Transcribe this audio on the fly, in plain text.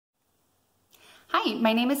Hi,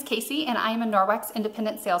 my name is Casey and I am a Norwex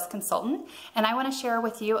independent sales consultant, and I want to share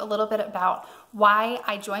with you a little bit about why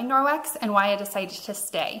I joined Norwex and why I decided to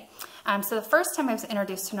stay. So the first time I was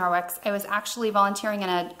introduced to Norwex, I was actually volunteering in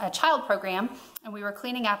a child program, and we were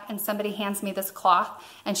cleaning up and somebody hands me this cloth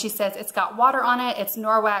and she says, "It's got water on it, it's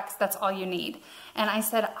Norwex, that's all you need." And I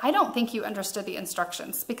said, "I don't think you understood the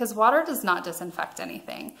instructions because water does not disinfect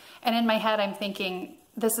anything." And in my head I'm thinking,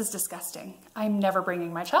 this is disgusting. I'm never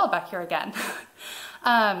bringing my child back here again.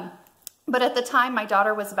 But at the time, my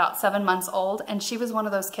daughter was about 7 months old, and she was one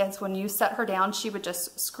of those kids, when you set her down, she would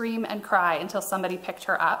just scream and cry until somebody picked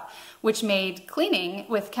her up, which made cleaning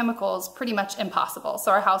with chemicals pretty much impossible.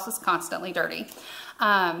 So our house was constantly dirty.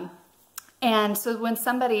 And so when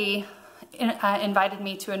somebody invited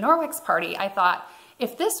me to a Norwex party, I thought,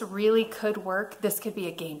 if this really could work, this could be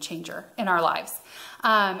a game changer in our lives.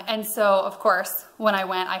 And so, of course, when I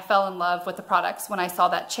went, I fell in love with the products when I saw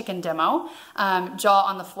that chicken demo. Jaw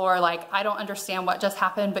on the floor, like, I don't understand what just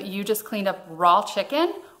happened, but you just cleaned up raw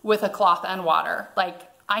chicken with a cloth and water.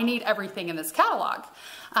 Like, I need everything in this catalog.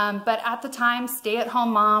 But at the time,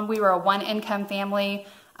 stay-at-home mom, we were a one-income family,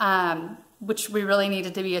 which we really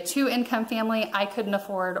needed to be a two-income family. I couldn't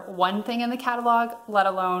afford one thing in the catalog, let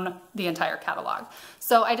alone the entire catalog.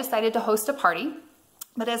 So I decided to host a party.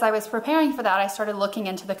 But as I was preparing for that, I started looking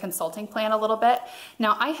into the consulting plan a little bit.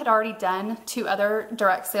 Now, I had already done 2 other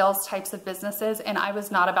direct sales types of businesses, and I was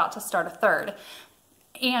not about to start a third.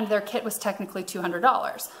 And their kit was technically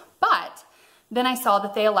 $200. But then I saw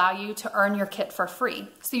that they allow you to earn your kit for free.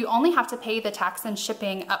 So you only have to pay the tax and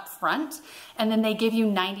shipping up front, and then they give you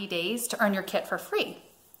 90 days to earn your kit for free.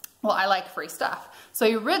 Well, I like free stuff. So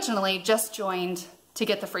I originally just joined to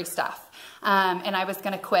get the free stuff. And I was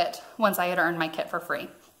gonna quit once I had earned my kit for free.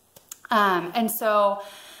 And so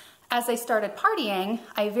as I started partying,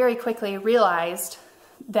 I very quickly realized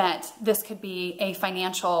that this could be a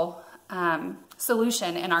financial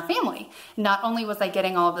solution in our family. Not only was I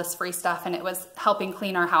getting all of this free stuff and it was helping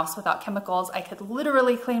clean our house without chemicals, I could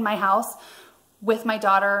literally clean my house with my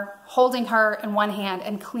daughter, holding her in one hand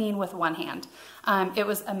and clean with one hand. It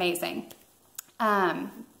was amazing.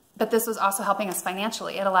 But this was also helping us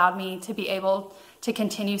financially. It allowed me to be able to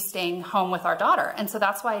continue staying home with our daughter. And so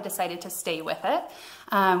that's why I decided to stay with it,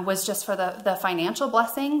 was just for the financial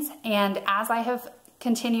blessings. And as I have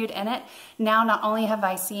continued in it, now not only have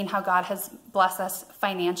I seen how God has blessed us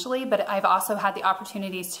financially, but I've also had the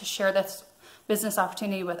opportunities to share this business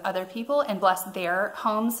opportunity with other people and bless their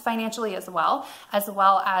homes financially as well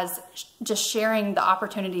as just sharing the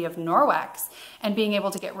opportunity of Norwex and being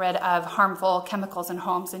able to get rid of harmful chemicals in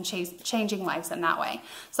homes and changing lives in that way.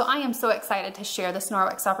 So I am so excited to share this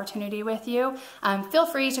Norwex opportunity with you. Feel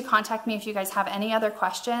free to contact me if you guys have any other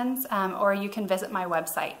questions, or you can visit my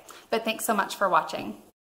website. But thanks so much for watching.